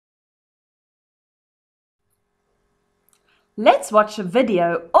Let's watch a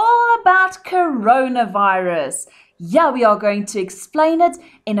video all about coronavirus. Yeah, we are going to explain it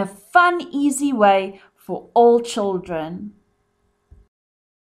in a fun, easy way for all children.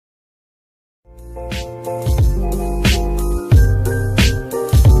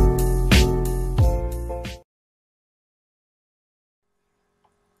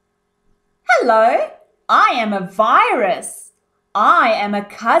 Hello, I am a virus. I am a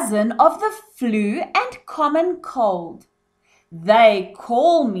cousin of the flu and common cold. They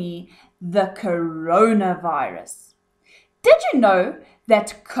call me the coronavirus. Did you know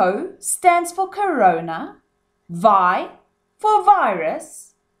that CO stands for corona, Vi for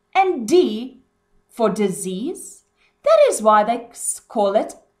virus, and D for disease? That is why they call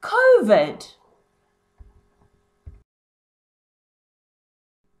it COVID.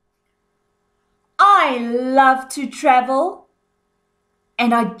 I love to travel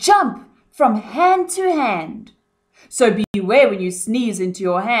and I jump from hand to hand. So beware when you sneeze into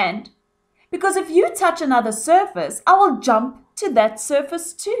your hand, because if you touch another surface, I will jump to that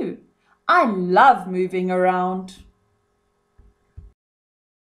surface too. I love moving around.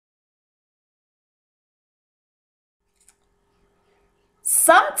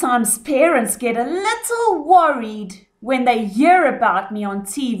 Sometimes parents get a little worried when they hear about me on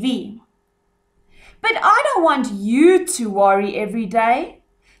TV. But I don't want you to worry every day.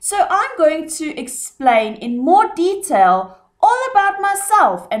 So I'm going to explain in more detail all about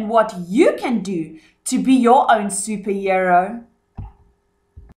myself and what you can do to be your own superhero.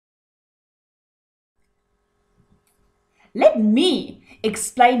 Let me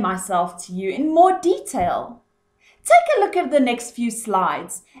explain myself to you in more detail. Take a look at the next few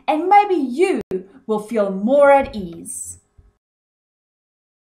slides and maybe you will feel more at ease.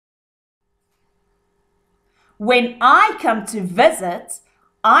 When I come to visit,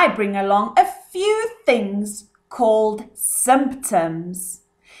 I bring along a few things called symptoms.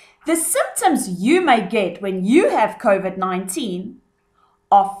 The symptoms you may get when you have COVID-19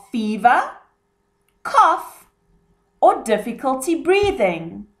 are fever, cough, or difficulty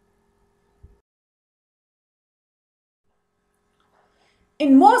breathing.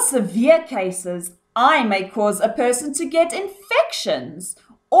 In more severe cases, I may cause a person to get infections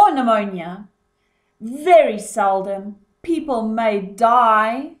or pneumonia. Very seldom, people may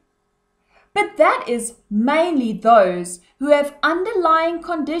die. But that is mainly those who have underlying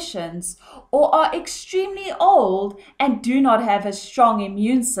conditions or are extremely old and do not have a strong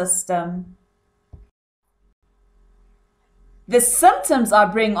immune system. The symptoms I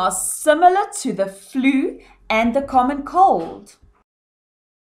bring are similar to the flu and the common cold.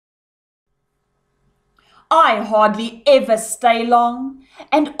 I hardly ever stay long,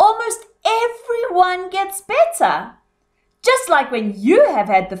 and almost everyone gets better. Just like when you have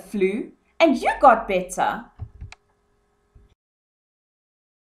had the flu and you got better.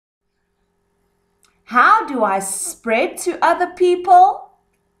 How do I spread to other people?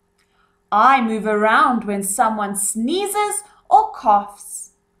 I move around when someone sneezes or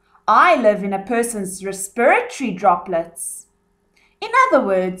coughs. I live in a person's respiratory droplets. In other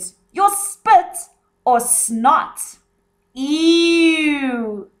words, your spit or snot.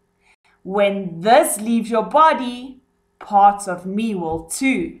 Ew! When this leaves your body, parts of me will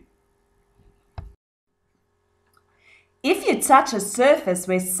too. If you touch a surface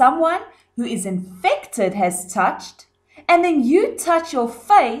where someone who is infected has touched, and then you touch your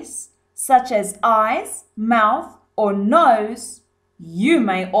face, such as eyes, mouth, or nose, you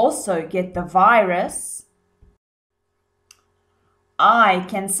may also get the virus. I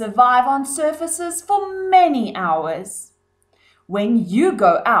can survive on surfaces for many hours. When you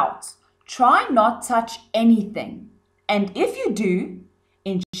go out, try not touch anything. And if you do,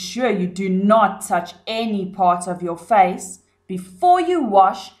 ensure you do not touch any part of your face before you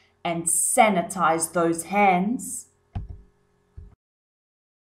wash and sanitize those hands.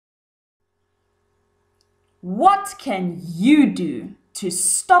 What can you do to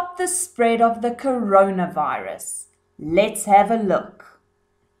stop the spread of the coronavirus? Let's have a look.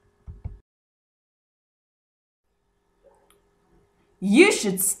 You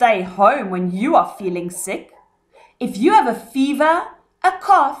should stay home when you are feeling sick. If you have a fever, a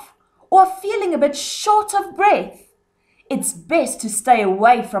cough, or feeling a bit short of breath, it's best to stay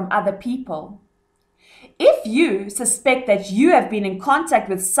away from other people. If you suspect that you have been in contact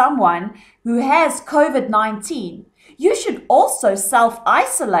with someone who has COVID-19, you should also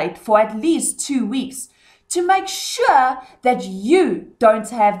self-isolate for at least 2 weeks to make sure that you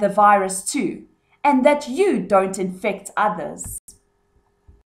don't have the virus too, and that you don't infect others.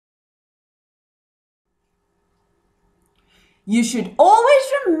 You should always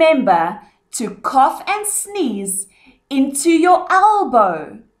remember to cough and sneeze into your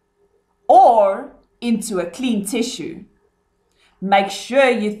elbow or into a clean tissue. Make sure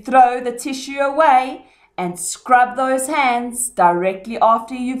you throw the tissue away and scrub those hands directly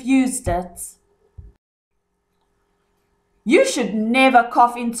after you've used it. You should never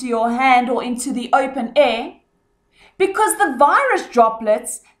cough into your hand or into the open air because the virus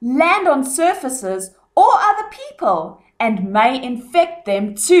droplets land on surfaces or other people and may infect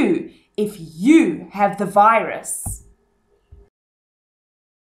them too if you have the virus.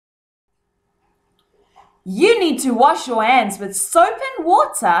 You need to wash your hands with soap and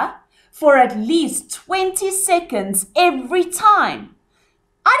water for at least 20 seconds every time.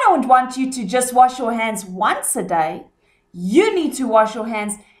 I don't want you to just wash your hands once a day. You need to wash your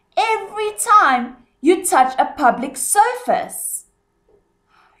hands every time you touch a public surface.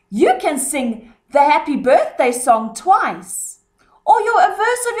 You can sing the happy birthday song twice, or a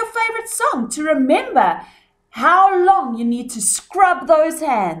verse of your favorite song to remember how long you need to scrub those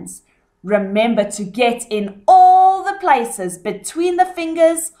hands. Remember to get in all the places between the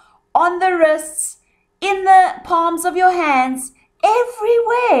fingers, on the wrists, in the palms of your hands,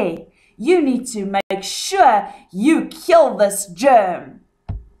 everywhere. You need to make sure you kill this germ.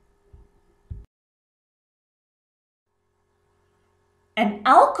 An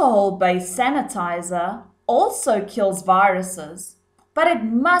alcohol-based sanitizer also kills viruses, but it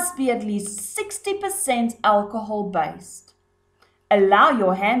must be at least 60% alcohol-based. Allow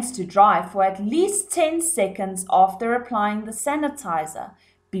your hands to dry for at least 10 seconds after applying the sanitizer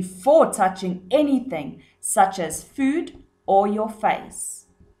before touching anything such as food or your face.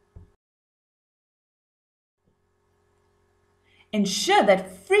 Ensure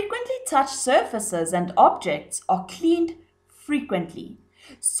that frequently touched surfaces and objects are cleaned frequently.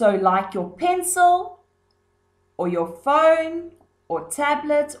 So like your pencil or your phone or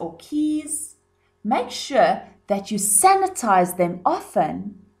tablet or keys, make sure that you sanitize them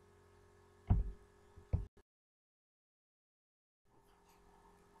often.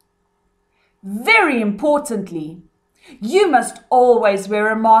 Very importantly, you must always wear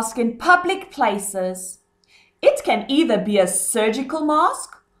a mask in public places. It can either be a surgical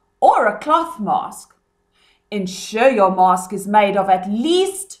mask or a cloth mask. Ensure your mask is made of at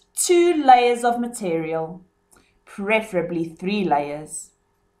least 2 layers of material, preferably 3 layers.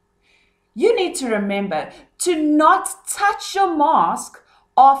 You need to remember to not touch your mask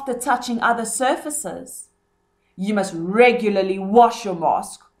after touching other surfaces. You must regularly wash your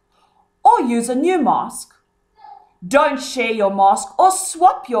mask or use a new mask. Don't share your mask or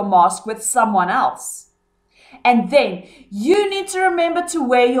swap your mask with someone else. And then you need to remember to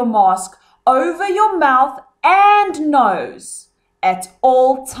wear your mask over your mouth and nose at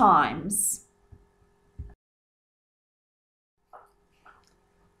all times.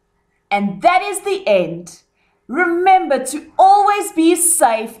 And that is the end. Remember to always be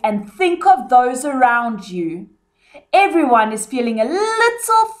safe and think of those around you. Everyone is feeling a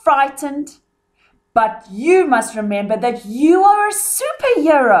little frightened, but you must remember that you are a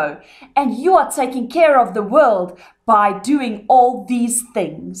superhero and you are taking care of the world by doing all these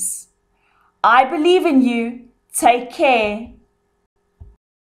things. I believe in you. Take care.